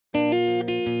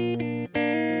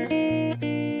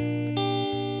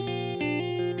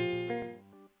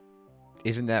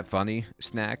Isn't that funny,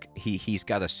 Snack? He's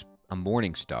got a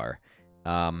morning star.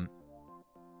 I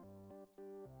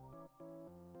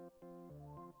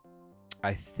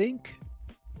think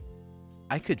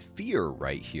I could fear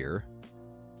right here.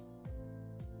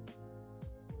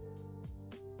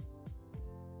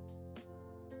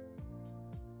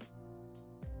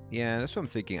 Yeah, that's what I'm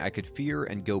thinking. I could fear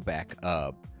and go back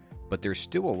up, but there's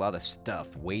still a lot of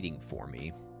stuff waiting for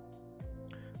me.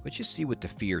 Let's just see what the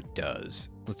fear does.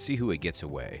 Let's see who it gets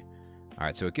away. All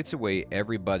right, so it gets away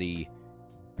everybody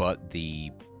but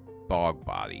the bog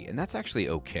body, and that's actually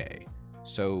okay.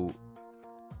 So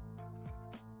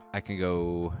I can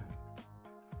go...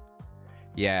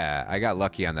 Yeah, I got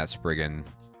lucky on that Spriggan.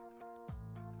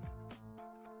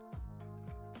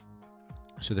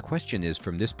 So the question is,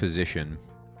 from this position,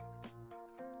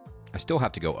 I still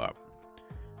have to go up,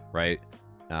 right?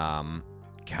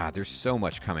 God, there's so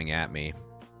much coming at me.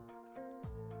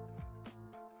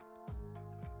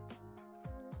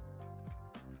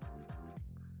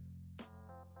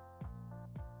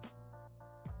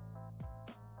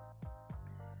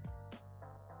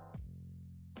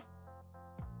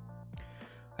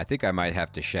 I think I might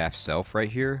have to shaft self right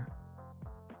here.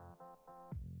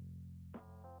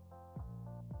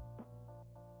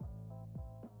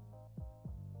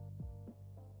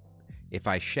 If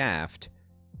I shaft,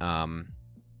 all right,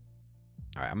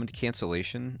 I'm going to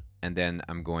cancellation, and then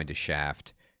I'm going to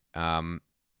shaft. Oh,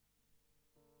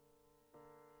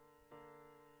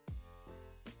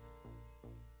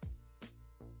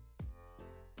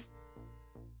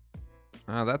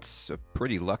 that's a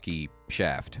pretty lucky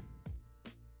shaft.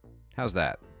 How's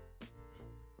that?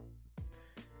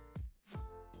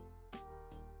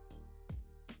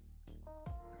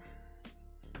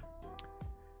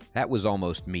 That was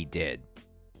almost me dead.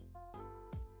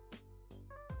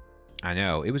 I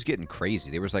know, it was getting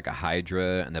crazy. There was like a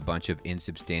Hydra and a bunch of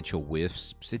insubstantial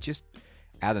wisps. It just,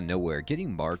 out of nowhere.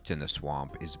 Getting marked in the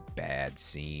swamp is a bad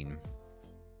scene.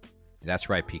 That's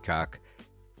right, Peacock.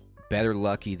 Better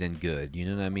lucky than good, you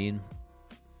know what I mean?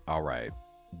 Alright.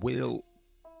 Will...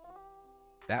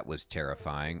 That was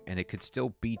terrifying, and it could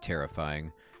still be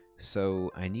terrifying.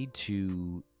 So, I need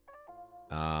to...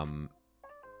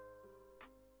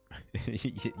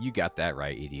 You got that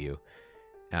right, EDU.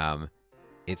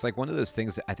 It's like one of those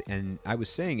things, and I was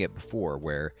saying it before,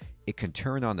 where it can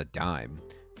turn on a dime,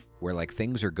 where like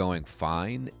things are going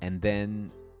fine, and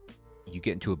then you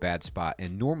get into a bad spot,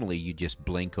 and normally you just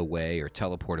blink away or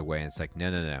teleport away, and it's like,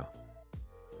 no, no, no.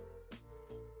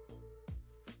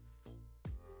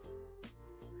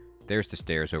 There's the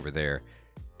stairs over there.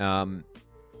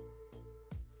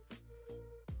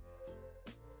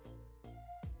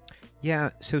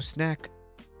 Yeah, so Snack,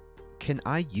 can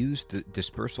I use the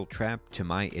dispersal trap to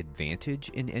my advantage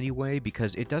in any way?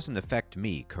 Because it doesn't affect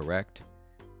me, correct?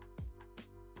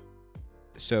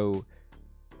 So...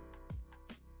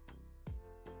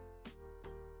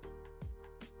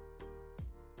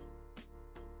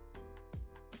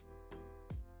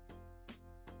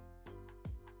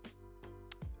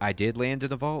 I did land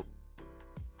in a vault.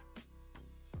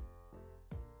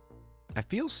 I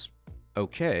feel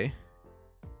okay.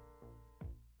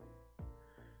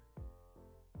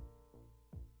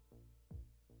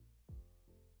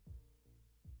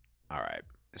 Alright,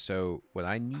 so what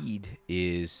I need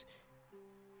is...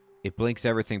 It blinks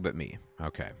everything but me.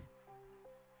 Okay.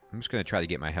 I'm just going to try to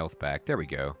get my health back. There we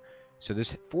go. So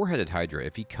this four-headed Hydra,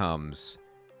 if he comes,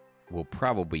 will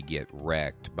probably get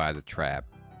wrecked by the trap.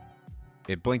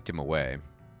 It blinked him away.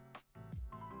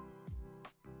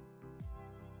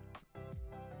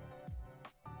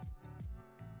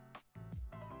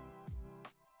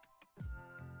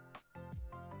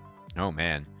 Oh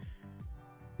man.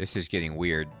 This is getting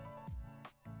weird.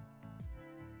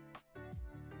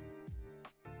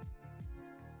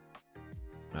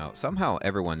 Well, somehow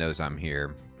everyone knows I'm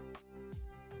here.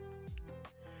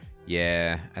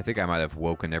 Yeah, I think I might have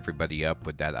woken everybody up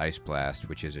with that ice blast,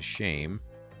 which is a shame.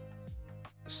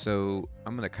 So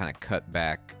I'm going to kind of cut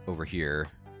back over here.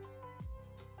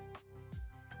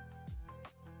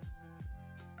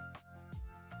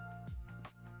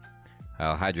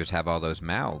 Hydras have all those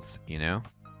mouths, you know?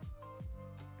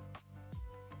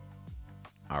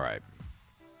 Alright.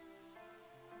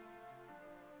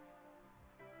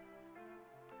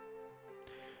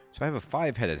 So I have a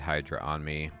five-headed Hydra on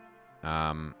me.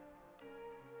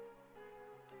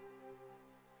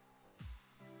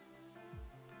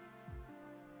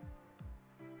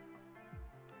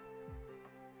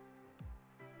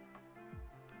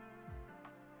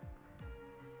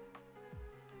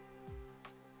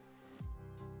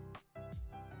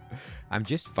 I'm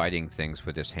just fighting things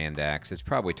with this hand axe. It's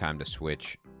probably time to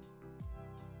switch.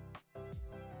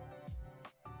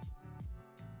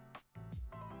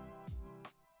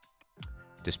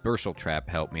 Dispersal trap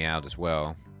helped me out as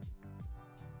well.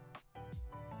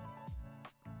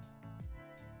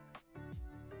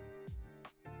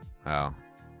 Oh.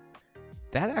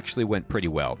 That actually went pretty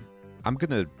well. I'm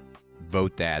going to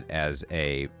vote that as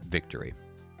a victory.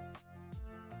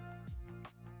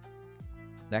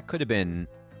 That could have been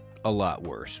a lot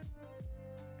worse.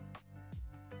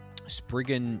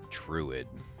 Spriggan Druid.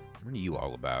 What are you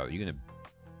all about? You gonna...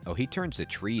 Oh, he turns the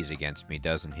trees against me,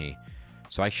 doesn't he?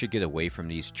 So I should get away from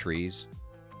these trees.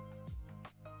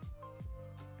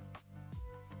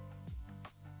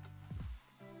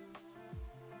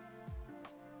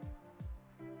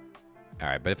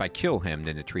 Alright, but if I kill him,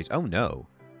 then the trees... Oh, no.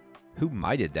 Who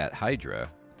mited that Hydra?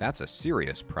 That's a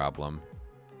serious problem.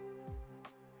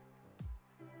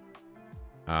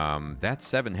 That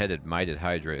 7-headed mited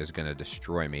Hydra is going to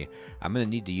destroy me. I'm going to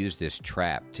need to use this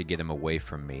trap to get him away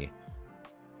from me.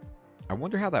 I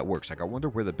wonder how that works. Like, I wonder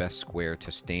where the best square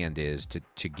to stand is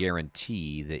to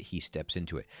guarantee that he steps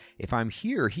into it. If I'm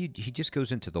here, he just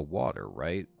goes into the water,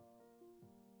 right?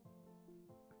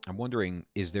 I'm wondering,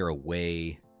 is there a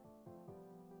way...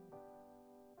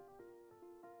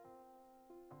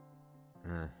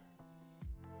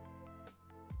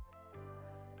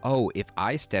 Oh, if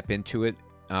I step into it...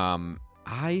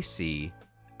 I see.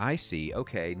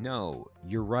 Okay, no,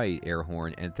 you're right,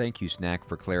 Airhorn, and thank you, Snack,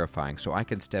 for clarifying. So I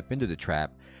can step into the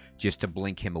trap just to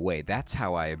blink him away. That's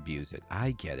how I abuse it.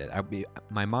 I get it.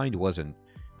 My mind wasn't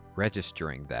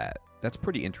registering that. That's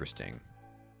pretty interesting.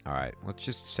 All right, let's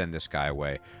just send this guy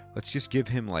away. Let's just give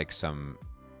him, like, some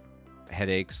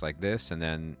headaches like this, and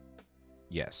then...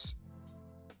 Yes.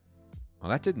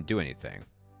 Well, that didn't do anything.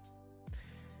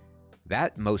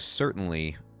 That most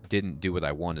certainly... didn't do what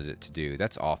I wanted it to do.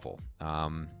 That's awful.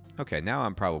 Okay, now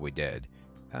I'm probably dead.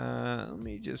 Let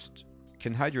me just...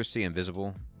 Can Hydra see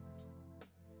invisible?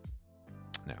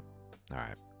 No.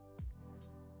 Alright.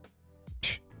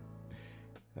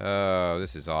 Oh,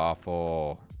 this is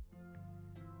awful.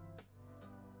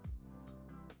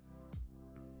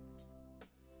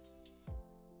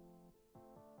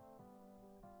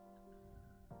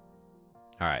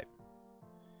 Alright.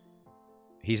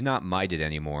 He's not mited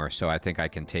anymore, so I think I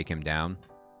can take him down.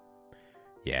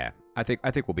 Yeah, I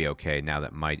think we'll be okay now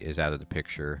that might is out of the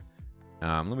picture.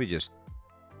 Let me just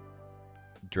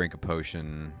drink a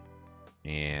potion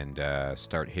and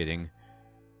start hitting.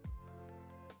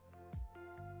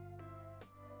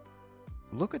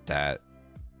 Look at that.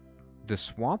 The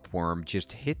swamp worm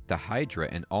just hit the Hydra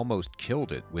and almost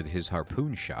killed it with his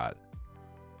harpoon shot.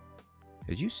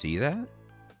 Did you see that?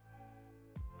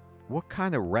 What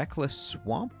kind of reckless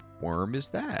swamp worm is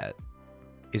that?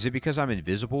 Is it because I'm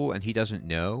invisible and he doesn't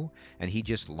know and he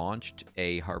just launched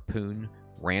a harpoon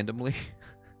randomly?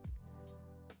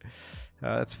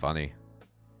 That's funny.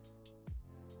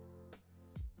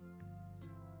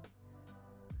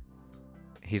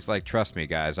 He's like, trust me,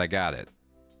 guys, I got it.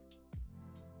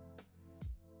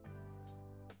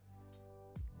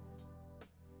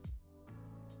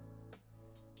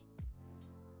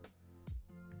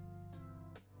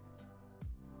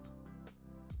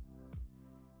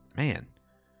 Man.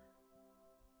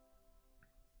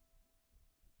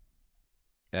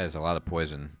 That is a lot of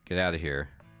poison. Get out of here.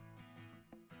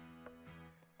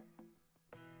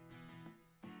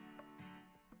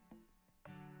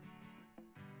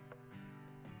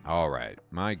 Alright.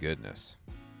 My goodness.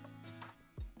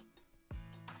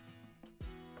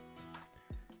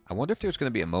 I wonder if there's going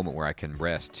to be a moment where I can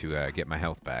rest to get my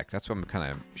health back. That's what I'm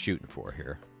kind of shooting for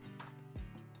here.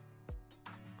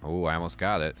 Oh, I almost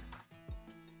got it.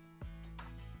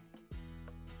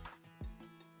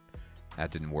 That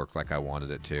didn't work like I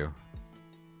wanted it to.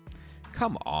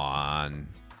 Come on.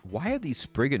 Why are these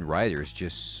Spriggan Riders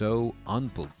just so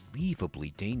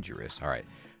unbelievably dangerous? Alright,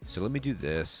 so let me do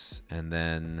this, and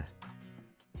then...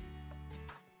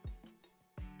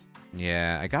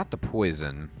 Yeah, I got the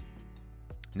poison.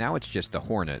 Now it's just the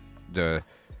Hornet. The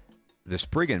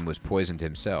Spriggan was poisoned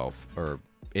himself, or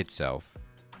itself.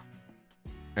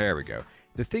 There we go.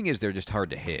 The thing is, they're just hard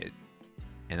to hit.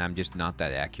 And I'm just not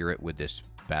that accurate with this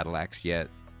battle axe yet.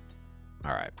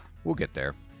 Alright, we'll get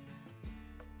there.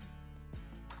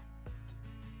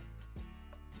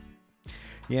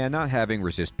 Yeah, not having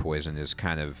resist poison is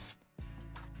kind of...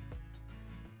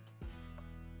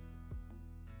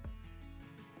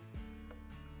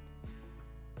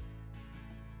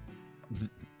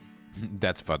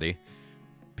 That's funny.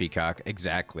 Peacock,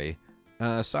 exactly.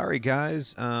 Sorry,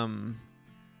 guys.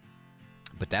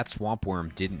 But that swamp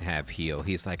worm didn't have heal.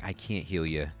 He's like, I can't heal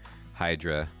you,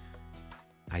 Hydra.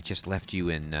 I just left you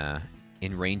in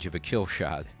range of a kill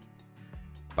shot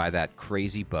by that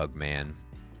crazy bug man.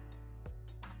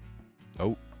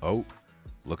 Oh,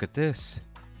 Look at this.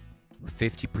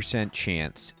 50%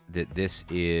 chance that this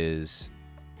is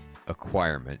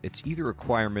acquirement. It's either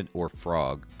acquirement or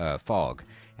fog.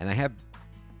 And I have...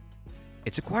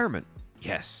 It's acquirement.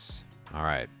 Yes. All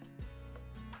right.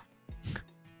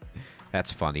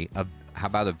 That's funny. How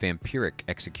about a vampiric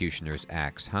executioner's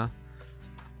axe, huh?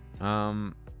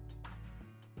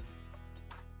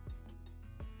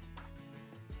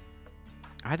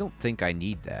 I don't think I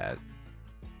need that.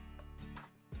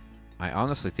 I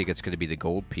honestly think it's going to be the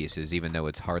gold pieces, even though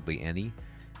it's hardly any.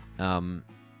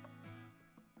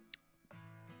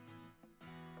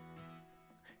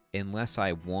 Unless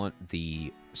I want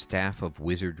the Staff of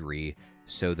Wizardry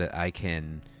so that I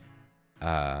can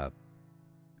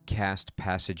cast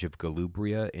Passage of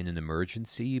Galubria in an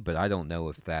emergency, but I don't know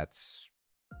if that's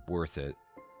worth it.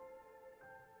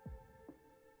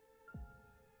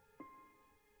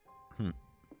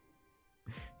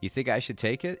 You think I should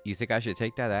take it? You think I should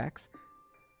take that axe?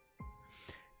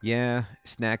 Yeah,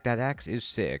 Snack, that axe is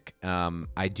sick.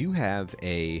 I do have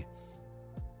a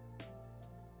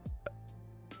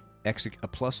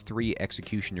 +3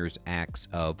 Executioner's Axe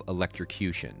of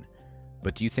Electrocution.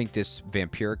 But do you think this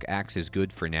Vampiric Axe is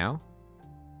good for now?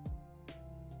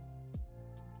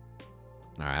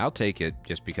 Alright, I'll take it,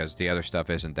 just because the other stuff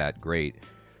isn't that great.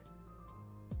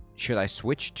 Should I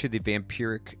switch to the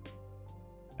Vampiric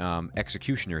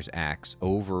Executioner's Axe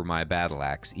over my Battle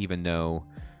Axe, even though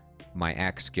my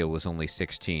axe skill is only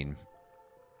 16?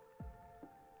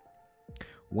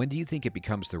 When do you think it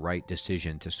becomes the right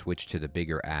decision to switch to the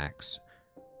bigger axe?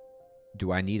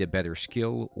 Do I need a better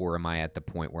skill, or am I at the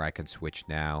point where I can switch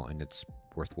now and it's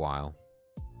worthwhile?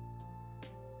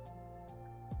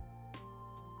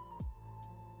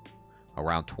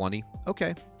 Around 20?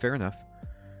 Okay, fair enough.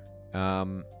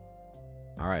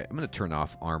 Alright, I'm going to turn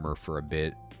off armor for a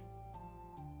bit.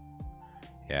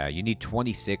 Yeah, you need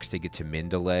 26 to get to min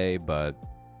delay, but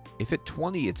if at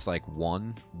 20 it's like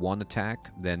one attack,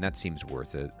 then that seems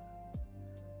worth it.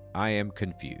 I am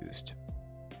confused.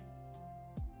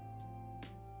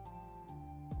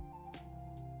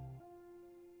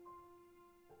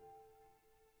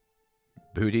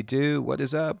 Booty Doo, what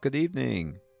is up? Good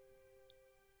evening.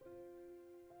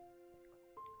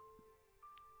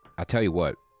 I'll tell you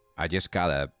what, I just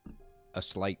got a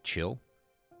slight chill,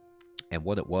 and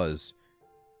what it was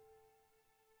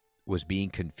being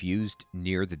confused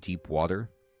near the deep water,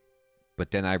 but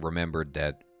then I remembered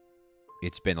that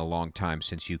it's been a long time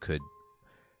since you could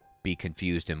be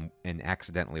confused and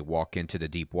accidentally walk into the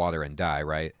deep water and die,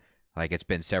 right? Like, it's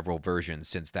been several versions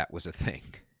since that was a thing.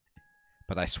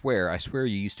 But I swear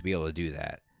you used to be able to do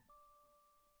that.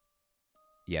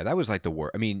 Yeah, that was like the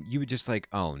worst. I mean, you would just like,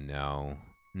 oh no,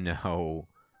 no,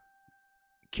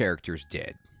 character's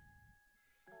dead.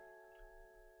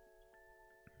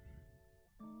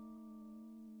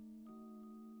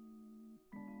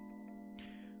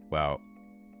 Well,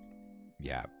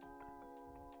 yeah.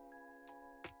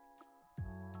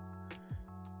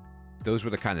 Those were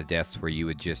the kind of deaths where you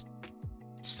would just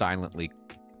silently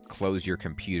close your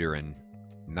computer and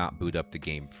not boot up the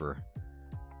game for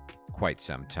quite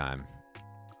some time.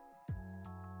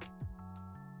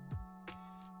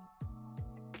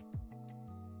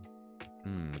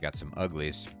 We got some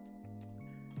uglies.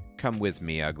 Come with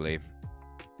me, ugly.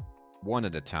 One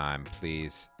at a time,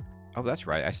 please. Oh, that's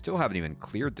right. I still haven't even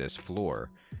cleared this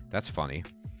floor. That's funny.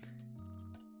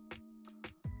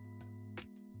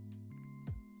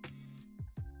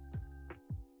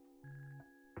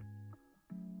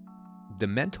 The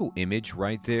mental image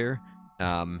right there,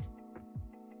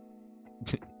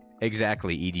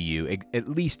 exactly, EDU, at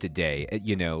least a day,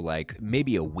 you know, like,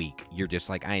 maybe a week, you're just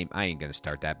like, I ain't gonna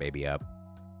start that baby up.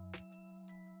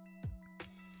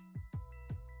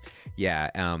 Yeah,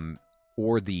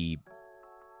 or the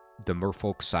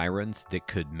merfolk sirens that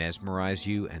could mesmerize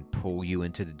you and pull you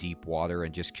into the deep water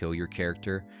and just kill your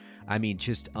character. I mean,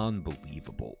 just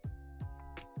unbelievable.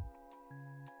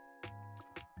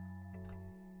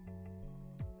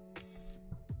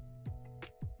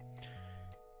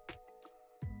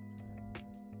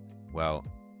 Well,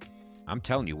 I'm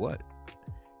telling you what.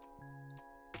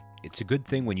 It's a good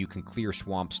thing when you can clear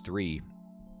Swamps 3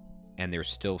 and there's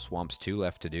still Swamps 2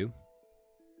 left to do.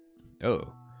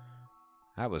 Oh.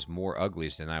 That was more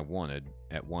uglies than I wanted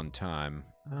at one time.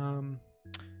 I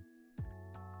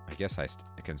guess I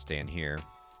can stand here.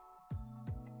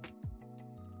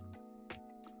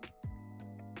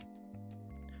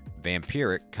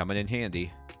 Vampiric coming in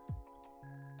handy.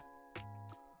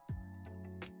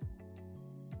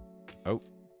 Oh,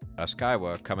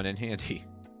 Uskayaw coming in handy.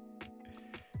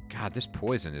 God, this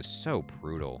poison is so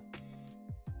brutal.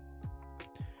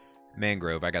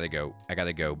 Mangrove, I gotta go. I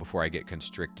gotta go before I get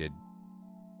constricted.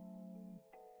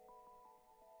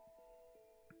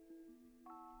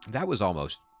 That was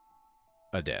almost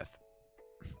a death.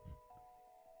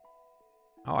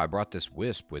 Oh, I brought this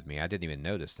wisp with me. I didn't even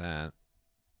notice that.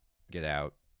 Get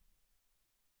out.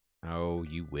 Oh,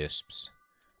 you wisps.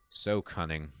 So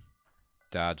cunning.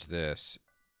 Dodge this.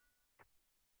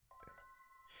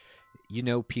 You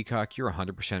know, Peacock, you're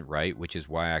 100% right, which is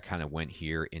why I kind of went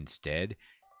here instead.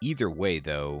 Either way,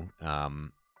 though,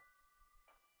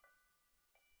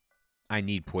 I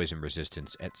need poison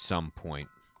resistance at some point.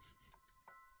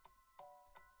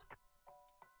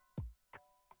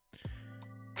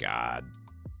 God.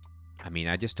 I mean,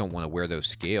 I just don't want to wear those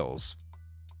scales.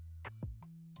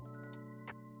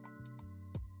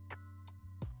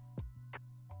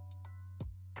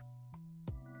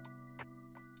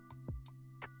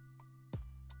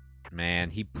 Man,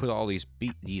 he put all these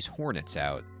hornets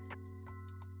out.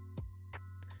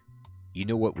 You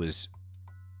know what was...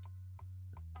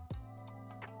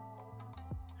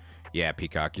 Yeah,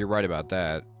 Peacock, you're right about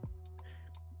that.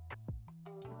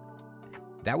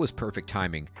 That was perfect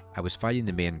timing. I was fighting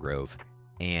the mangrove,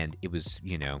 and it was,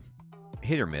 you know,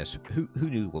 hit or miss. Who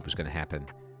knew what was going to happen?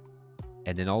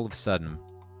 And then all of a sudden,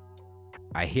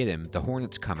 I hit him. The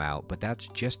hornets come out, but that's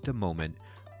just the moment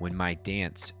when my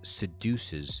dance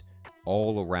seduces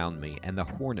all around me, and the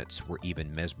hornets were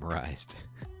even mesmerized.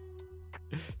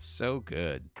 So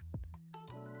good.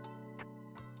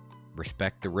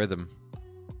 Respect the rhythm.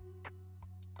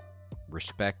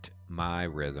 Respect my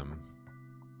rhythm.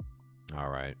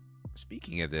 Alright.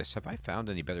 Speaking of this, have I found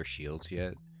any better shields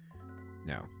yet?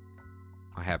 No.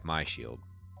 I have my shield.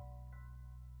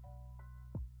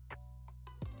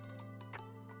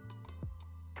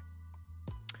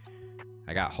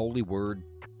 I got Holy Word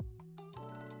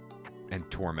and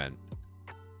Torment.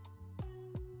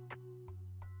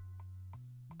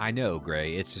 I know,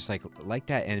 Gray. It's just like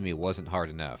that enemy wasn't hard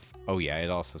enough. Oh yeah, it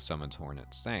also summons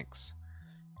hornets. Thanks.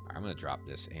 Right, I'm going to drop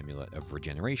this Amulet of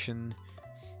Regeneration.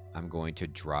 I'm going to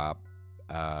drop...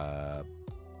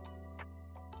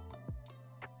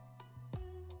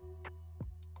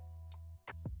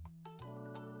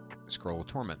 Scroll of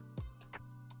Torment.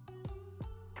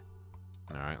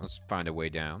 Alright, let's find a way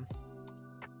down.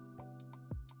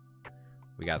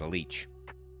 We got a leech.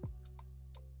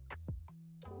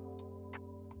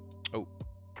 Oh,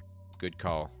 good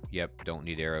call. Yep, don't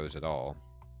need arrows at all.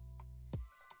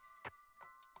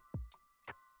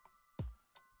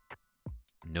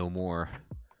 No more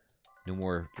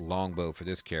longbow for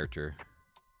this character.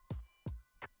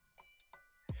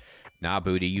 Nah,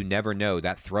 Booty, you never know.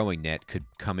 That throwing net could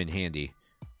come in handy.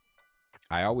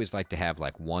 I always like to have,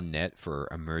 like, one net for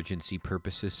emergency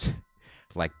purposes.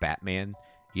 Like Batman,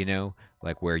 you know?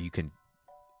 Like, where you can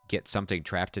get something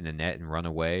trapped in a net and run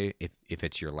away if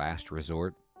it's your last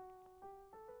resort.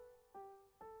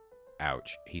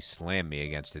 Ouch. He slammed me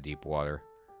against the deep water.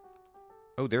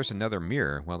 Oh, there's another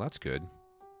mirror. Well, that's good.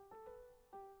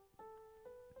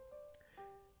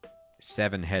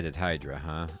 7-headed Hydra,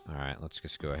 huh? Alright, let's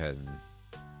just go ahead and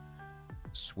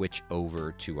switch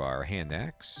over to our hand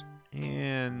axe.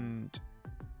 And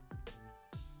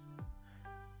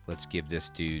let's give this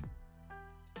dude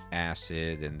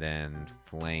acid and then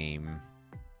flame.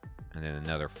 And then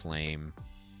another flame.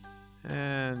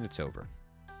 And it's over.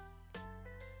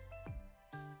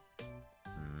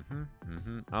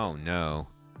 Oh, no.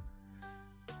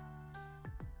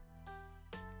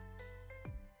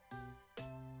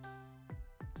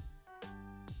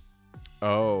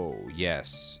 Oh,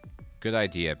 yes. Good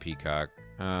idea, Peacock.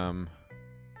 Are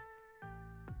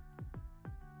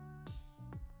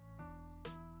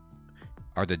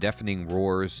the deafening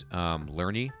roars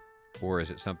Lerny, or is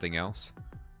it something else?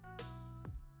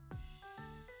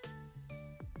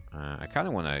 I kind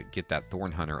of want to get that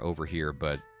Thorn Hunter over here,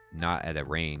 but not at a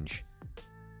range.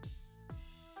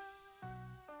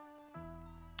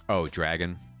 Oh,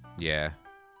 dragon. Yeah.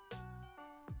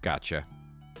 Gotcha.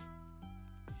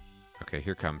 Okay,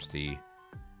 here comes the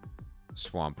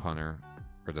Swamp Hunter,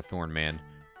 or the Thorn Man.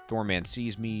 Thorn Man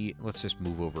sees me. Let's just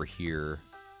move over here.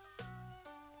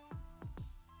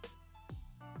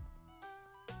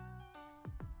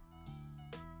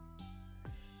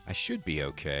 I should be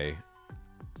okay.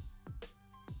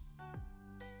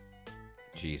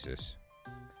 Jesus.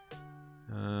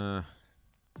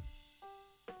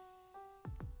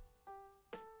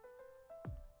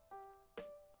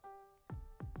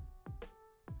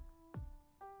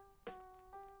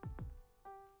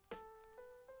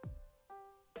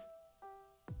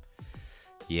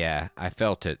 Yeah, I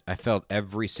felt it. I felt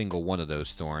every single one of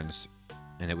those thorns,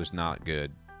 and it was not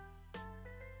good.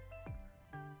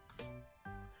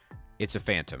 It's a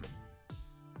phantom.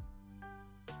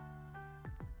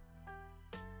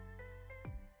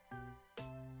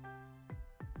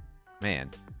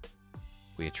 Man,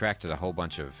 we attracted a whole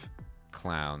bunch of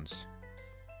clowns.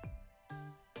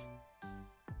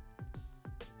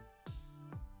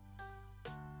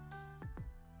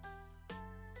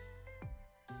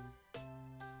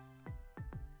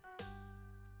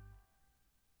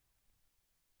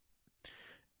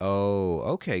 Oh,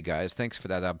 okay, guys. Thanks for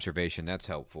that observation. That's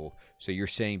helpful. So you're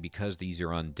saying because these are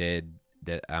undead,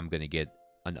 that I'm going to get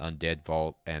an undead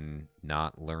vault and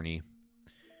not Lerny?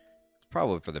 It's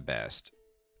probably for the best.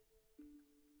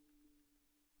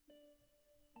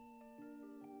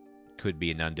 Could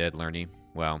be an undead Lerny.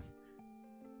 Well,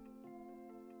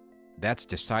 that's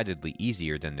decidedly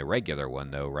easier than the regular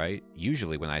one, though, right?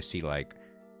 Usually when I see, like,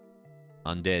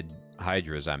 undead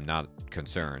hydras, I'm not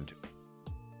concerned.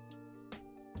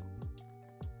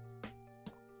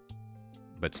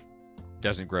 But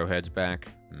doesn't grow heads back?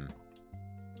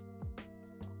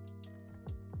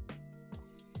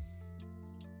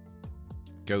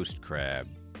 Ghost crab.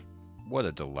 What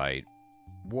a delight.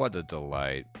 What a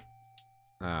delight.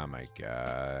 Oh my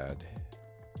god.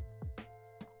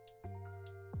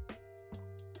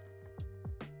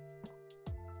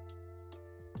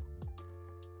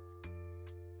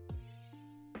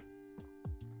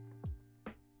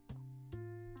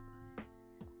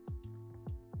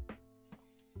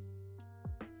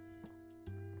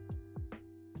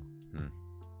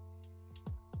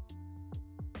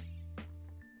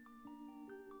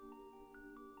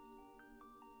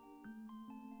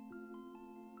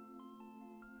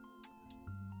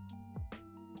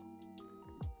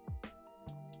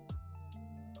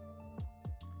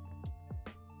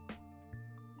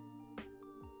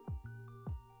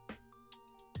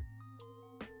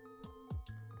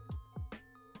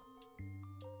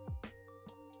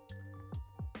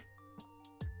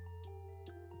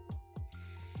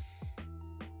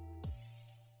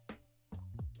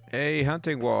 Hey,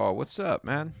 Hunting Wall, what's up,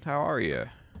 man? How are you?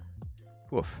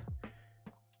 Woof.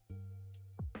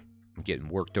 I'm getting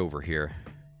worked over here.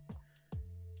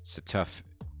 It's a tough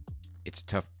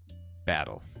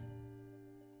battle.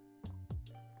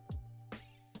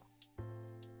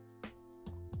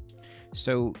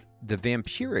 So, the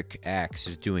vampiric axe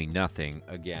is doing nothing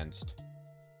against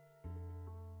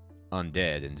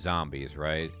undead and zombies,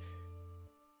 right?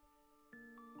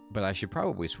 But I should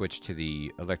probably switch to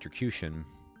the electrocution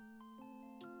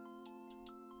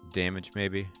damage,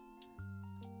 maybe.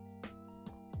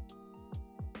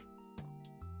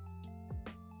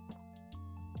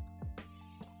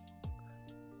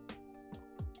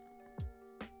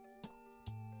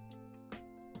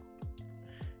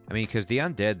 I mean, because the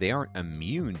undead, they aren't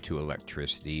immune to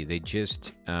electricity. They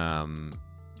just, no,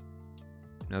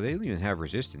 they don't even have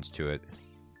resistance to it.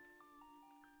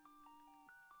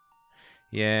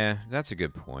 Yeah, that's a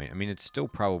good point. I mean, it's still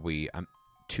probably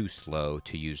too slow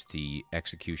to use the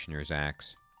Executioner's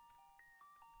Axe.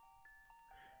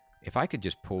 If I could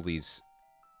just pull these...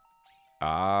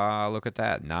 Ah, look at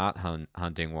that. Not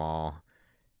Hunting Wall.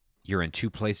 You're in two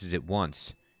places at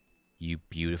once. You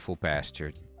beautiful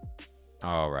bastard.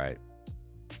 Alright.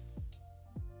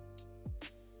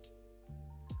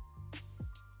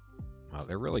 Well,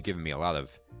 they're really giving me a lot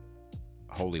of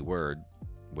holy word,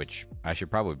 which I should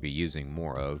probably be using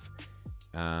more of.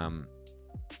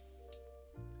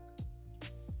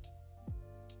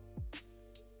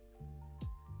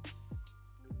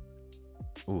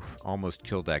 Oof, almost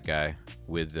killed that guy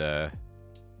with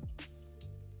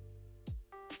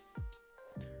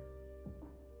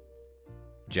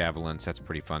javelins. That's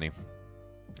pretty funny.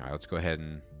 Alright, let's go ahead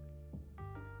and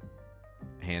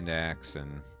hand axe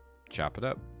and chop it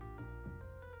up.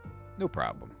 No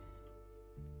problem.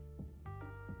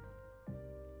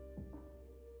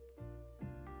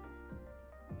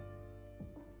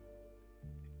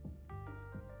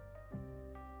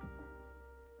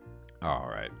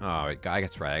 Alright. Oh,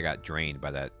 that's right. I got drained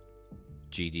by that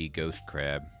GD ghost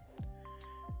crab.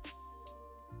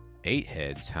 8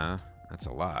 heads, huh? That's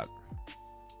a lot.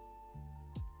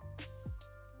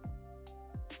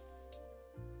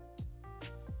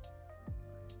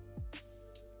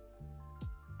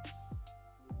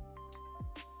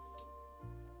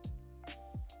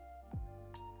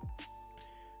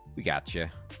 We got you.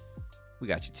 We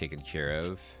got you taken care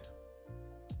of.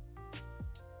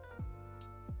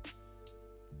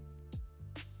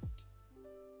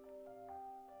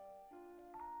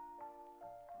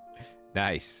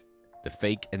 Nice. The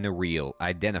fake and the real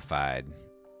identified.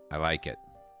 I like it.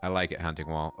 I like it, Hunting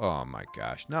Wall. Oh my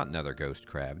gosh. Not another ghost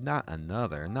crab. Not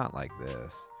another. Not like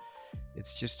this.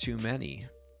 It's just too many.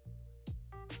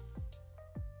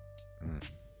 Mm.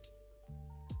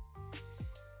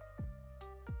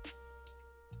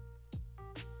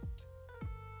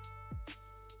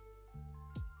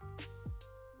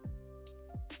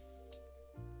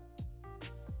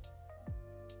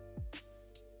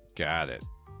 Got it.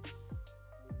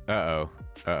 Uh-oh.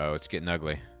 Uh-oh, it's getting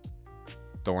ugly.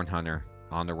 Thorn Hunter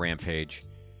on the rampage.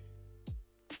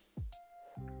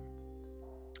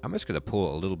 I'm just going to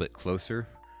pull a little bit closer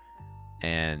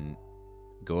and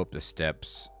go up the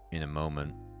steps in a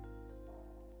moment.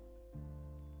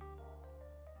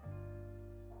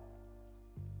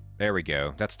 There we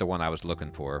go. That's the one I was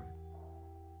looking for.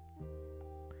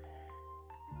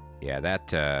 Yeah,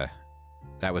 that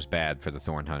was bad for the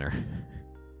Thorn Hunter.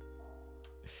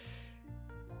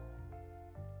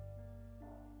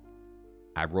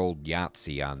 I rolled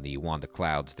Yahtzee on the Wand of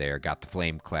Clouds there, got the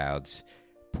flame clouds.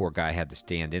 Poor guy had to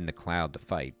stand in the cloud to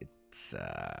fight. It's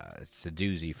a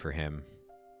doozy for him.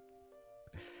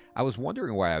 I was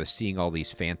wondering why I was seeing all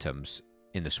these phantoms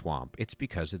in the swamp. It's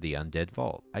because of the undead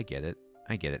vault. I get it.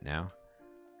 I get it now.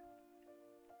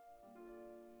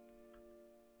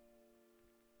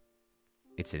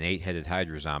 It's an 8-headed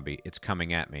Hydra zombie. It's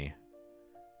coming at me.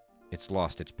 It's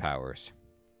lost its powers.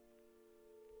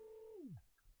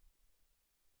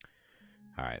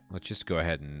 Alright, let's just go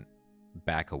ahead and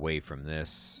back away from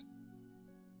this.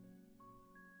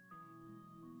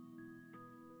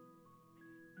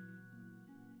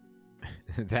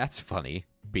 That's funny,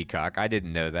 Peacock. I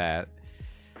didn't know that.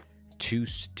 Too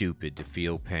stupid to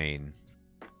feel pain.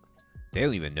 They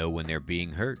don't even know when they're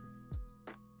being hurt.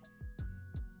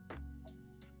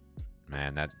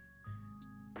 Man,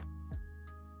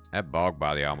 that bog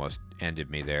body almost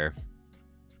ended me there.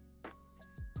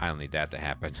 I don't need that to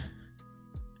happen.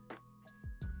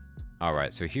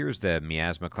 Alright, so here's the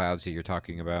miasma clouds that you're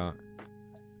talking about.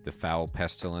 The foul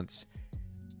pestilence.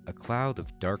 A cloud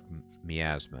of dark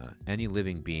miasma. Any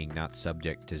living being not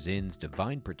subject to Zin's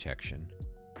divine protection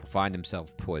will find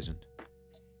themselves poisoned,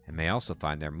 and may also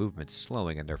find their movements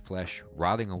slowing and their flesh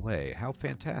rotting away. How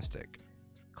fantastic.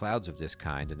 Clouds of this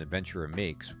kind an adventurer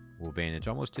makes will vanish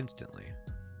almost instantly.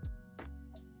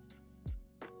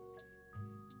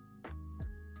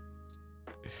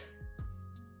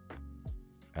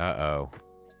 Uh-oh.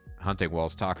 Hunting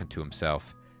Wall's talking to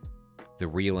himself. The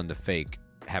real and the fake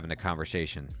having a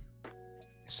conversation.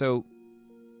 So,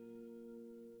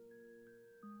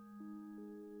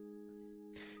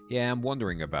 yeah, I'm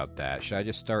wondering about that. Should I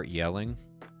just start yelling?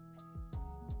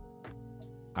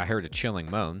 I heard a chilling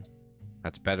moan.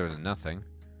 That's better than nothing.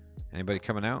 Anybody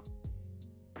coming out?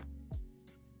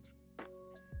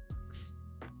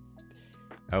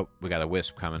 Oh, we got a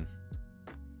wisp coming.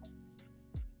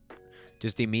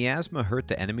 Does the miasma hurt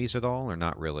the enemies at all, or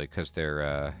not really? Because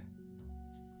they're,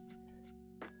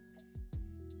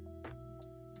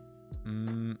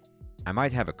 I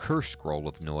might have a curse scroll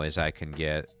of noise I can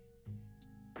get.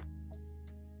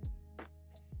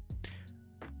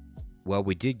 Well,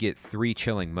 we did get 3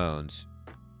 chilling moans.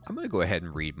 I'm going to go ahead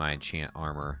and read my enchant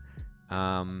armor.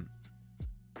 I'm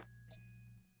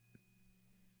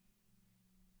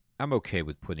okay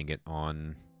with putting it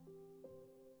on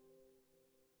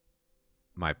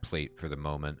my plate for the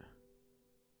moment.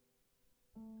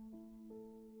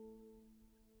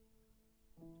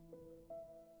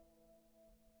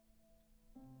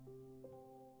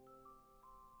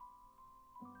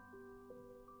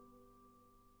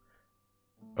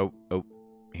 Oh,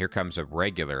 here comes a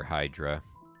regular Hydra.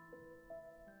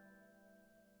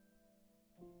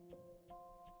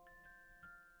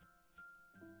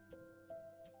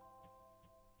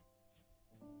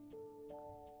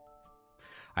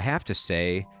 I have to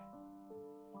say,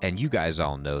 and you guys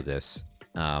all know this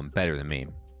better than me.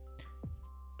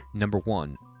 Number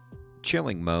 1,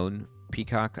 chilling moan,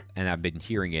 Peacock, and I've been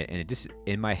hearing it, and it just,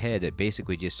 in my head, it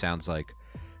basically just sounds like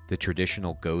the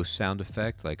traditional ghost sound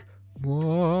effect, like,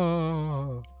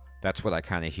 whoa. That's what I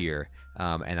kind of hear,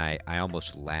 and I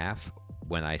almost laugh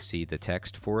when I see the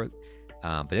text for it.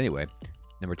 But anyway,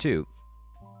 number 2,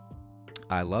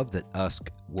 I love that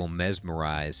Usk will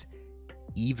mesmerize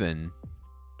even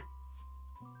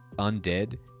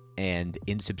undead and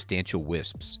insubstantial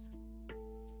wisps.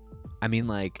 I mean,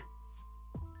 like,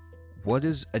 what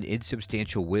is an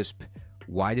insubstantial wisp?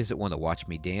 Why does it want to watch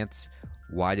me dance?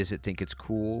 Why does it think it's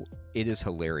cool? It is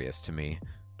hilarious to me.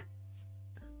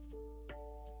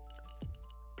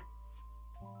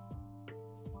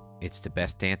 It's the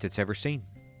best dance it's ever seen.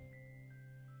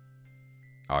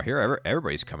 Oh, here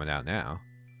everybody's coming out now.